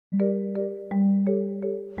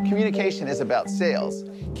Communication is about sales.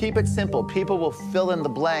 Keep it simple. People will fill in the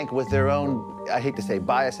blank with their own, I hate to say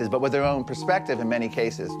biases, but with their own perspective in many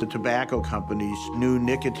cases. The tobacco companies knew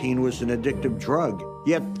nicotine was an addictive drug,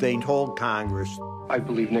 yet they told Congress, I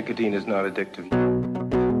believe nicotine is not addictive.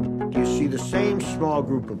 you see the same small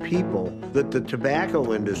group of people that the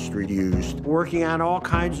tobacco industry used working on all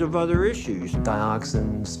kinds of other issues.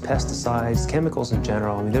 Dioxins, pesticides, chemicals in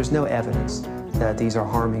general. I mean, there's no evidence that these are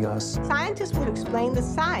harming us. Scientists will explain the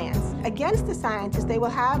science. Against the scientists, they will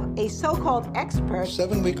have a so-called expert.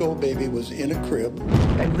 7-week-old baby was in a crib.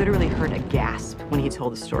 I literally heard a gasp when he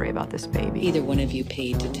told the story about this baby. Either one of you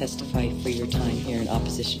paid to testify for your time here in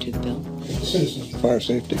opposition to the bill? Citizens for Fire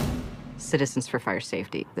Safety. Citizens for Fire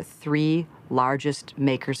Safety, the 3 largest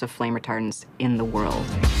makers of flame retardants in the world.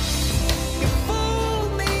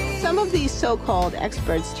 Some of these so-called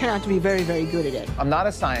experts turn out to be very, very good at it. I'm not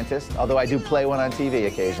a scientist, although I do play one on TV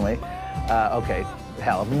occasionally. Okay,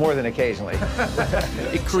 hell, more than occasionally.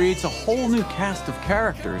 It creates a whole new cast of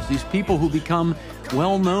characters, these people who become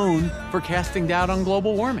well known for casting doubt on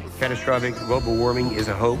global warming. Catastrophic global warming is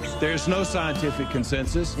a hoax. There's no scientific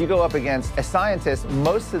consensus. You go up against a scientist,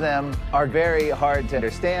 most of them are very hard to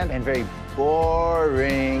understand and very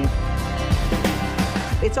boring.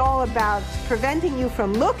 It's all about preventing you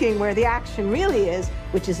from looking where the action really is,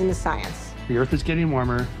 which is in the science. The Earth is getting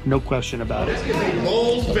warmer, no question about it.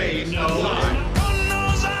 Bold-faced lie.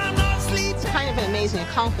 It's kind of an amazing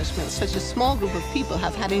accomplishment. Such a small group of people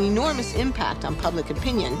have had an enormous impact on public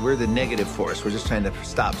opinion. We're the negative force. We're just trying to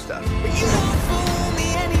stop stuff.